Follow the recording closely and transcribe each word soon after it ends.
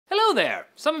Hello there!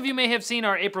 Some of you may have seen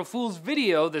our April Fool's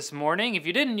video this morning. If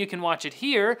you didn't, you can watch it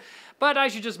here. But I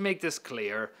should just make this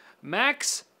clear.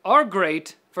 Macs are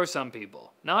great for some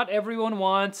people. Not everyone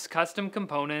wants custom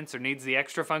components or needs the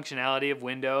extra functionality of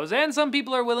Windows, and some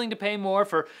people are willing to pay more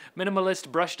for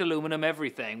minimalist brushed aluminum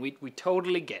everything. We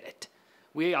totally get it.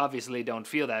 We obviously don't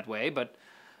feel that way, but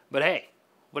hey,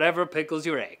 whatever pickles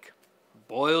your egg,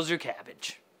 boils your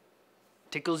cabbage,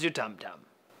 tickles your tum-tum.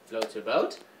 Floats your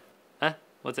boat? Huh?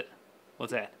 What's it?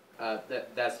 What's that?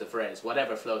 That's the phrase.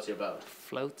 Whatever floats your boat.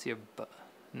 Floats your boat?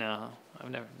 No,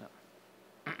 I've never,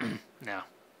 no. No.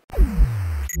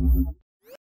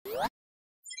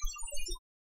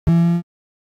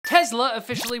 Tesla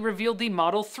officially revealed the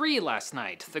Model 3 last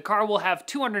night. The car will have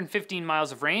 215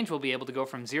 miles of range, will be able to go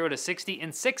from 0 to 60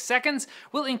 in 6 seconds,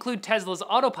 will include Tesla's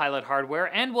autopilot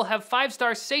hardware, and will have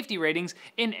 5-star safety ratings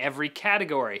in every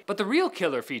category. But the real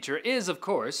killer feature is, of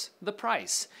course, the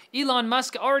price. Elon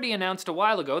Musk already announced a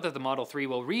while ago that the Model 3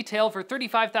 will retail for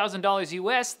 $35,000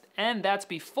 US, and that's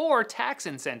before tax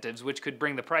incentives, which could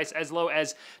bring the price as low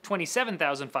as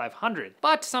 $27,500.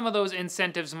 But some of those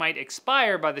incentives might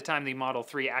expire by the time the Model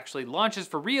 3 actually launches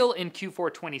for real in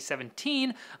Q4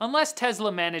 2017, unless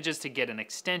Tesla manages to get an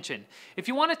extension. If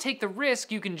you want to take the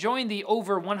risk, you can join the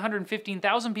over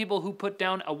 115,000 people who put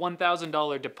down a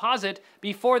 $1,000 deposit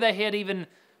before they had even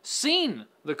seen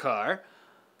the car.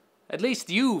 At least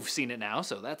you've seen it now,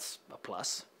 so that's a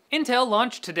plus. Intel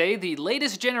launched today the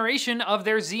latest generation of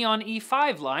their Xeon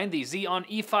E5 line, the Xeon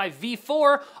E5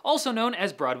 V4, also known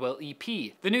as Broadwell-EP.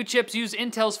 The new chips use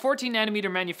Intel's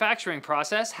 14nm manufacturing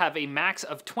process, have a max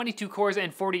of 22 cores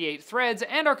and 48 threads,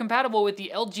 and are compatible with the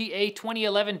LGA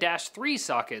 2011-3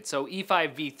 socket, so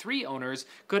E5 V3 owners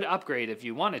could upgrade if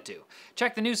you wanted to.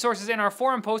 Check the news sources in our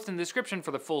forum post in the description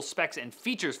for the full specs and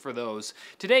features for those.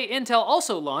 Today, Intel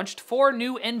also launched 4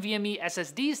 new NVMe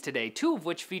SSDs today, 2 of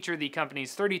which feature the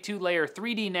company's 32-layer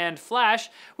 3D NAND flash,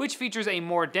 which features a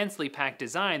more densely packed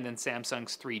design than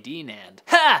Samsung's 3D NAND.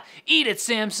 Ha! Eat it,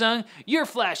 Samsung! Your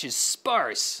flash is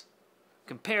sparse.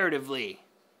 Comparatively.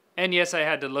 And yes, I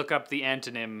had to look up the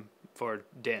antonym for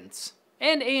dense.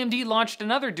 And AMD launched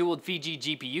another dual-Fiji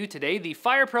GPU today, the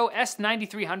FirePro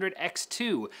S9300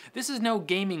 X2. This is no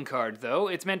gaming card though,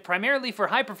 it's meant primarily for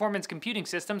high-performance computing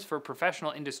systems for professional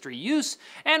industry use,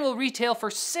 and will retail for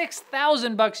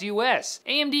 $6,000 US.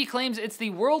 AMD claims it's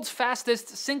the world's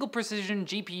fastest single-precision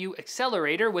GPU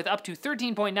accelerator with up to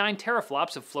 13.9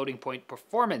 teraflops of floating-point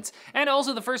performance, and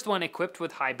also the first one equipped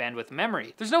with high-bandwidth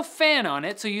memory. There's no fan on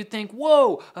it, so you'd think,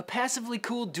 whoa, a passively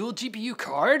cool dual GPU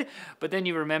card? But then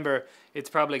you remember, it's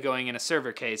probably going in a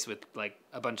server case with like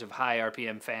a bunch of high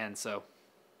RPM fans, so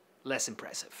less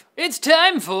impressive. It's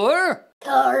time for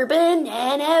Carbon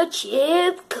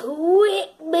Nanochip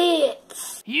Quick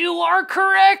Bits. You are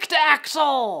correct,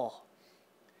 Axel!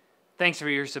 Thanks for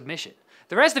your submission.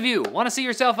 The rest of you, want to see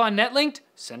yourself on NetLinked?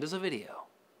 Send us a video.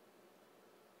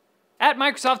 At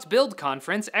Microsoft's Build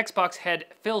conference, Xbox head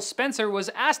Phil Spencer was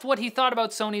asked what he thought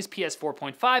about Sony's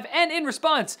PS4.5, and in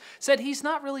response, said he's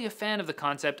not really a fan of the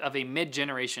concept of a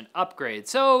mid-generation upgrade,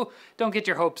 so don't get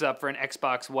your hopes up for an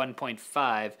Xbox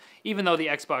 1.5, even though the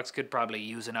Xbox could probably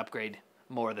use an upgrade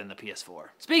more than the PS4.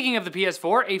 Speaking of the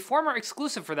PS4, a former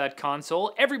exclusive for that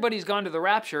console, Everybody's Gone to the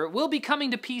Rapture, will be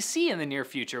coming to PC in the near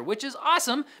future, which is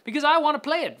awesome because I want to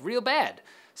play it real bad.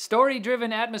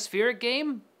 Story-driven atmospheric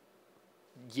game?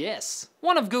 Yes.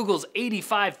 One of Google's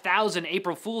 85,000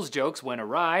 April Fool's jokes went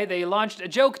awry. They launched a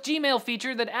joke Gmail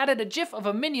feature that added a GIF of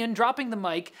a minion dropping the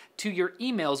mic to your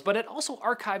emails, but it also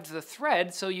archived the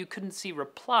thread so you couldn't see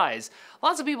replies.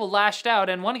 Lots of people lashed out,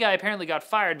 and one guy apparently got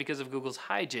fired because of Google's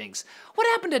hijinks. What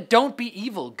happened to Don't Be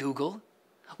Evil, Google?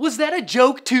 Was that a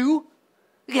joke too?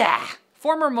 Yeah.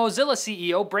 Former Mozilla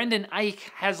CEO Brendan Eich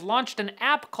has launched an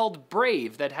app called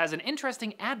Brave that has an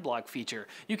interesting ad block feature.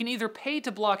 You can either pay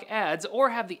to block ads or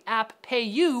have the app pay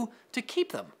you to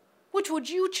keep them. Which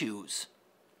would you choose?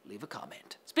 Leave a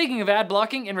comment. Speaking of ad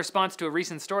blocking, in response to a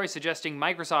recent story suggesting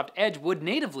Microsoft Edge would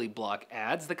natively block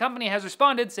ads, the company has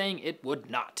responded saying it would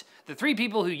not. The 3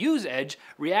 people who use Edge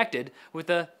reacted with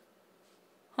a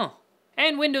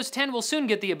And Windows 10 will soon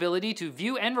get the ability to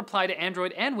view and reply to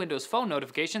Android and Windows Phone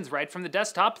notifications right from the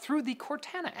desktop through the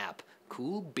Cortana app.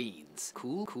 Cool beans.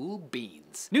 Cool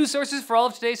beans. News sources for all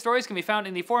of today's stories can be found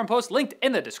in the forum post linked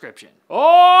in the description.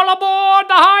 All aboard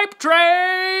the hype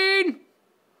train!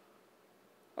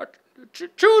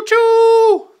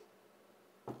 Choo-choo!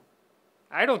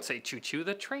 I don't say choo-choo,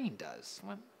 the train does.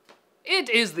 What?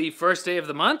 It is the first day of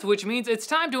the month, which means it's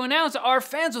time to announce our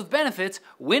Fans with Benefits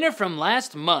winner from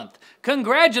last month.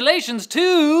 Congratulations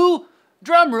to...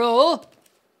 drumroll.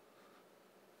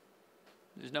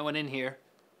 There's no one in here.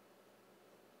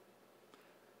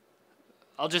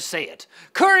 I'll just say it.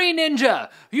 Curry Ninja,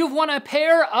 you've won a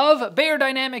pair of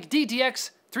Beyerdynamic DTX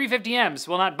 350Ms.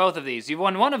 Well, not both of these. You've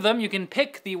won one of them. You can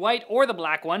pick the white or the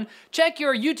black one. Check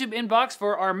your YouTube inbox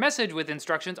for our message with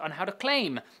instructions on how to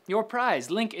claim your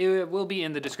prize. Link will be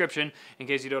in the description in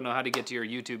case you don't know how to get to your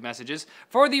YouTube messages.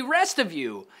 For the rest of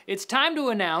you, it's time to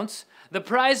announce the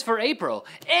prize for April,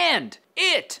 and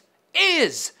it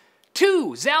is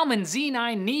 2 Zalman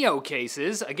Z9 Neo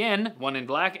cases, again, one in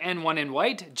black and one in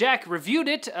white. Jack reviewed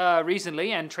it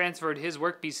recently and transferred his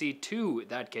work PC to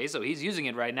that case, so he's using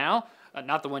it right now.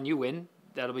 Not the one you win,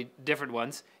 that'll be different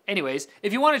ones. Anyways,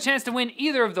 if you want a chance to win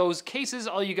either of those cases,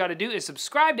 all you gotta do is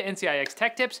subscribe to NCIX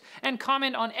Tech Tips and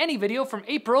comment on any video from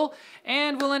April,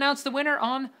 and we'll announce the winner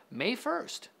on May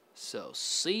 1st. So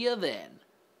see you then.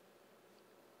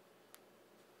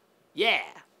 Yeah.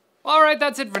 Alright,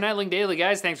 that's it for Netlink Daily,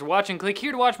 guys. Thanks for watching. Click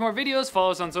here to watch more videos,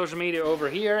 follow us on social media over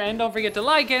here, and don't forget to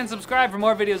like and subscribe for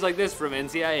more videos like this from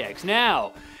NCIX.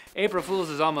 Now, April Fool's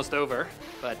is almost over,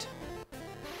 but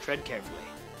tread carefully.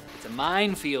 It's a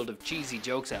minefield of cheesy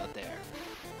jokes out there.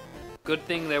 Good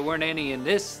thing there weren't any in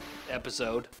this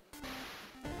episode.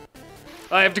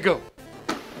 I have to go.